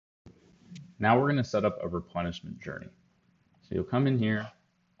Now we're going to set up a replenishment journey. So you'll come in here,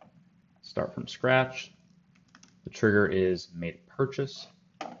 start from scratch. The trigger is made a purchase.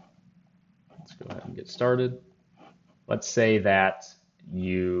 Let's go ahead and get started. Let's say that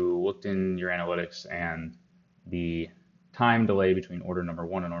you looked in your analytics and the time delay between order number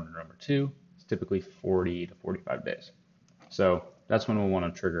 1 and order number 2 is typically 40 to 45 days. So that's when we'll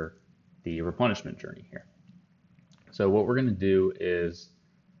want to trigger the replenishment journey here. So what we're going to do is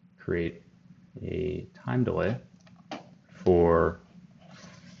create a time delay for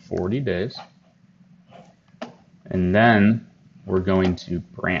 40 days. And then we're going to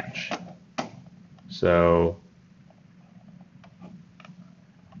branch. So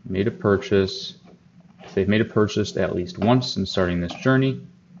made a purchase. If they've made a purchase at least once since starting this journey,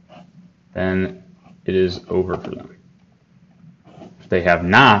 then it is over for them. If they have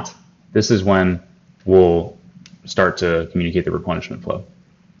not, this is when we'll start to communicate the replenishment flow.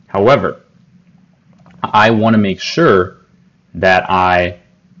 However, I want to make sure that I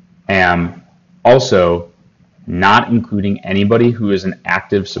am also not including anybody who is an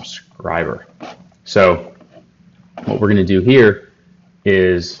active subscriber. So what we're going to do here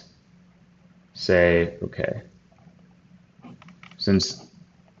is say, okay, let's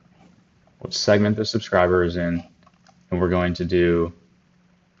segment the subscribers in, and we're going to do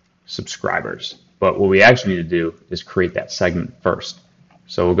subscribers. But what we actually need to do is create that segment first.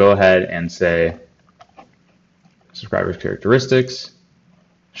 So we'll go ahead and say subscribers characteristics,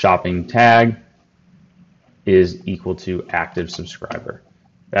 shopping tag is equal to active subscriber.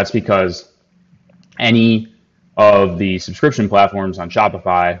 That's because any of the subscription platforms on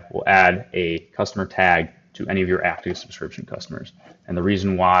Shopify will add a customer tag to any of your active subscription customers. And the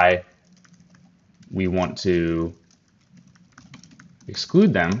reason why we want to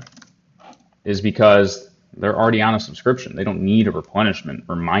exclude them is because they're already on a subscription. They don't need a replenishment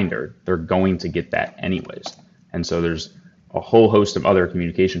reminder. They're going to get that anyways. And so there's a whole host of other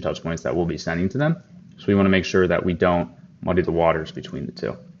communication touch points that we'll be sending to them. So we want to make sure that we don't muddy the waters between the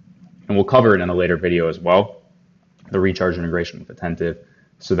two. And we'll cover it in a later video as well, the recharge integration with Attentive,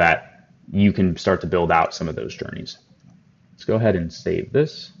 so that you can start to build out some of those journeys. Let's go ahead and save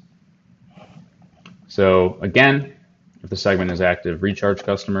this. So again, if the segment is active recharge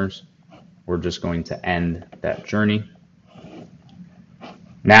customers, we're just going to end that journey.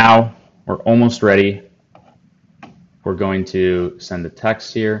 Now we're almost ready. We're going to send a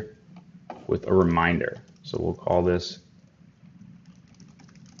text here with a reminder. So we'll call this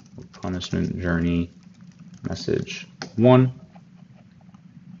replenishment journey message 1.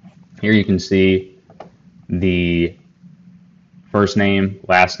 Here you can see the first name,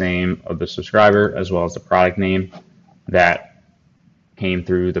 last name of the subscriber, as well as the product name that came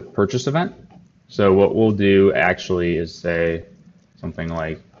through the purchase event. So what we'll do actually is say something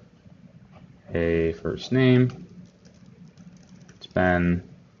like, hey, first name, it's been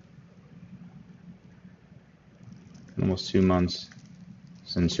almost 2 months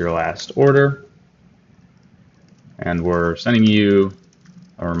since your last order, and we're sending you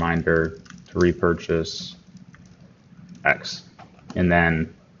a reminder to repurchase X. And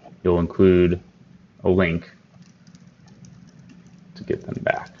then you'll include a link to get them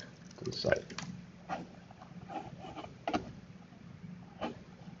back to the site.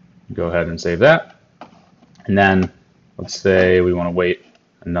 Go ahead and save that. And then let's say we want to wait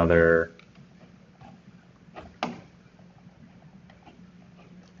another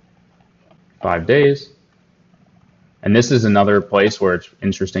 5 days. And this is another place where it's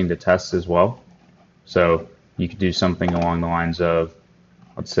interesting to test as well. So you could do something along the lines of,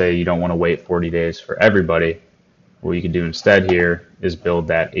 let's say you don't want to wait 40 days for everybody. What you could do instead here is build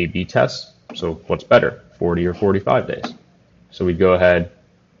that A/B test. So what's better, 40 or 45 days? So we'd go ahead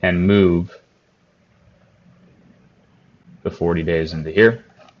and move the 40 days into here.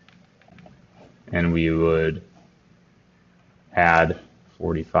 And we would add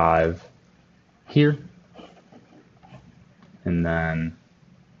 45 here. And then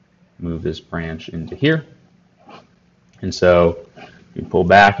move this branch into here. And so you pull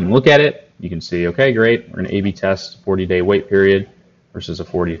back and look at it, you can see, okay, great, we're going to A/B test 40-day wait period versus a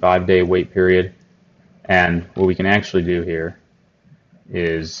 45-day wait period. And what we can actually do here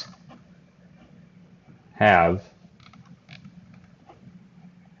is have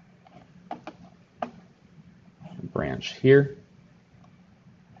a branch here.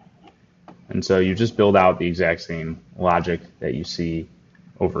 And so you just build out the exact same logic that you see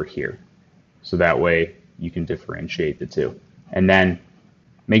over here. So that way you can differentiate the two. And then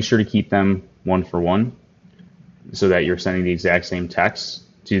make sure to keep them 1 for 1 so that you're sending the exact same text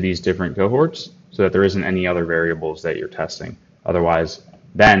to these different cohorts so that there isn't any other variables that you're testing. Otherwise,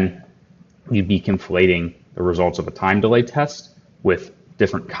 then you'd be conflating the results of a time delay test with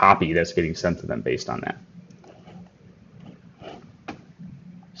different copy that's getting sent to them based on that.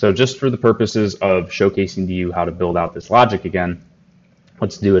 So just for the purposes of showcasing to you how to build out this logic again,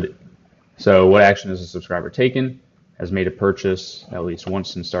 let's do it. So what action has a subscriber taken? Has made a purchase at least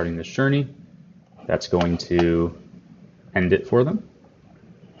once since starting this journey. That's going to end it for them.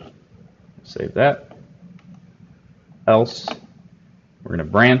 Save that. Else, we're going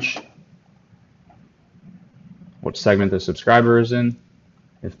to branch what segment the subscriber is in.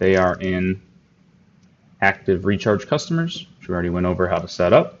 If they are in active recharge customers, which we already went over how to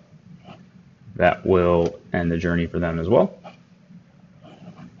set up, that will end the journey for them as well.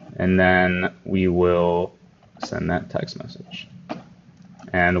 And then we will send that text message.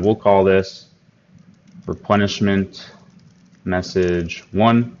 And we'll call this replenishment message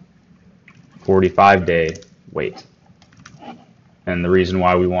 1, 45-day wait. And the reason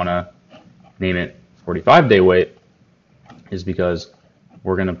why we want to name it 45-day wait is because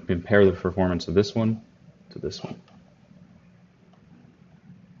we're going to compare the performance of this one to this one.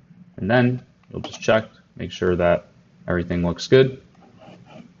 And then you'll just check, make sure that everything looks good.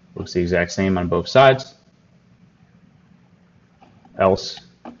 Looks the exact same on both sides. Else,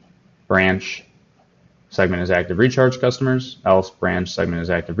 branch, segment is active recharge customers. Else, branch, segment is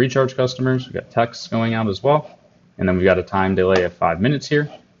active recharge customers. We've got texts going out as well. And then we've got a time delay of 5 minutes here.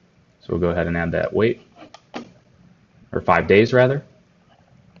 So we'll go ahead and add that wait, or 5 days rather.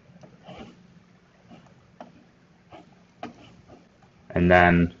 And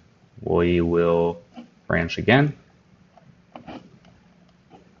then we will branch again.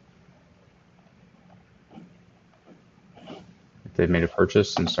 If they've made a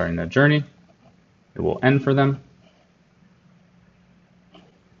purchase and starting that journey, it will end for them.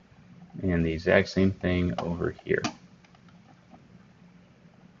 And the exact same thing over here.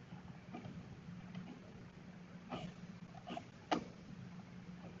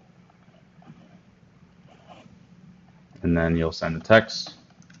 And then you'll send a text.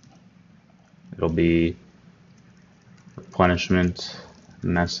 It'll be replenishment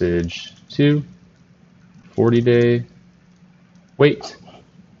message 2, 40-day wait.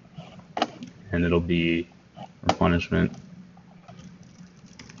 And it'll be replenishment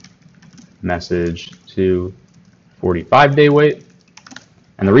message 2, 45-day wait.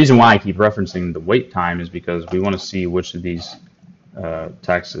 And the reason why I keep referencing the wait time is because we want to see which of these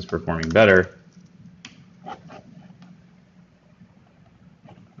texts is performing better.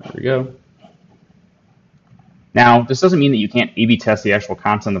 There we go. Now, this doesn't mean that you can't A/B test the actual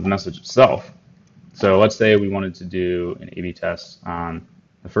content of the message itself. So let's say we wanted to do an A/B test on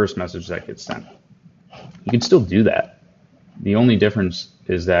the first message that gets sent. You can still do that. The only difference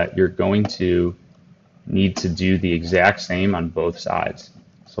is that you're going to need to do the exact same on both sides.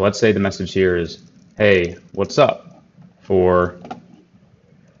 So let's say the message here is, hey, what's up? For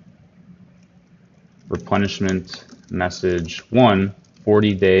replenishment message 1,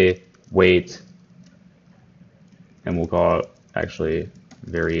 40-day wait, and we'll call it actually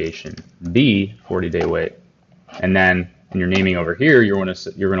variation B, 40-day wait. And then in your naming over here, you're going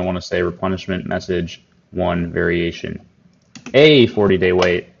to want to say replenishment message 1, variation A, 40-day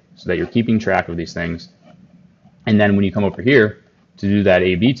wait, so that you're keeping track of these things. And then when you come over here to do that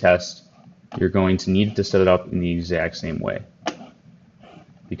A/B test, you're going to need to set it up in the exact same way,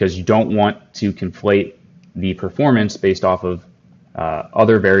 because you don't want to conflate the performance based off of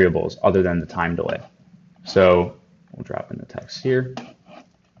other variables other than the time delay. So we'll drop in the text here.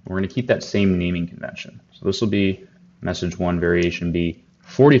 We're going to keep that same naming convention. So this will be message 1, variation B,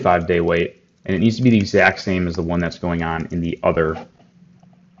 45-day wait, and it needs to be the exact same as the one that's going on in the other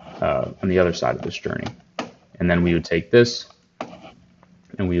side of this journey. And then we would take this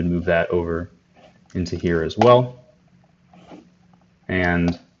and we would move that over into here as well.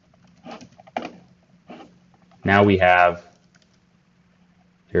 And now we have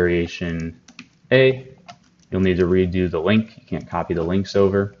variation A. You'll need to redo the link. You can't copy the links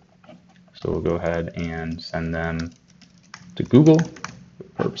over. So we'll go ahead and send them to Google for the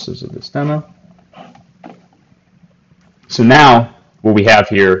purposes of this demo. So now what we have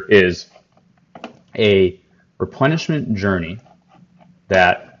here is a replenishment journey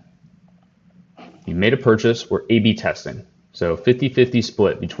that you made a purchase. We're A/B testing. So 50-50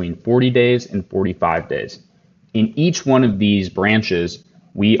 split between 40 days and 45 days. In each one of these branches,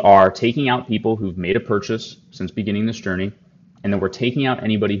 we are taking out people who've made a purchase since beginning this journey, and then we're taking out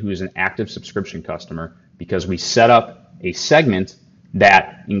anybody who is an active subscription customer, because we set up a segment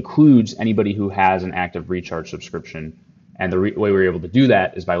that includes anybody who has an active recharge subscription. And the way we're able to do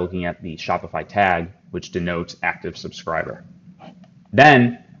that is by looking at the Shopify tag, which denotes active subscriber.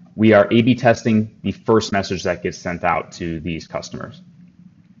 Then we are A/B testing the first message that gets sent out to these customers.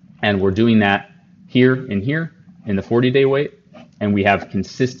 And we're doing that here in the 40-day wait. And we have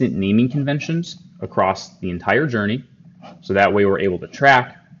consistent naming conventions across the entire journey. So that way we're able to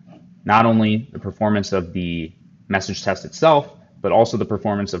track not only the performance of the message test itself, but also the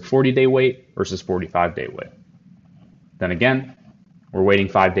performance of 40-day wait versus 45-day wait. Then again, we're waiting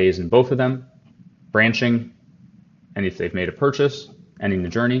 5 days in both of them, branching, and if they've made a purchase, ending the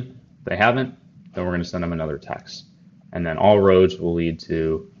journey. If they haven't, then we're going to send them another text. And then all roads will lead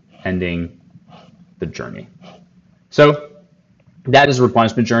to ending the journey. So that is a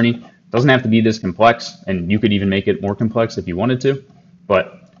replenishment journey. It doesn't have to be this complex, and you could even make it more complex if you wanted to,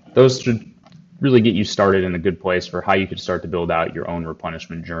 but those should really get you started in a good place for how you could start to build out your own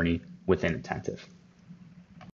replenishment journey within Attentive.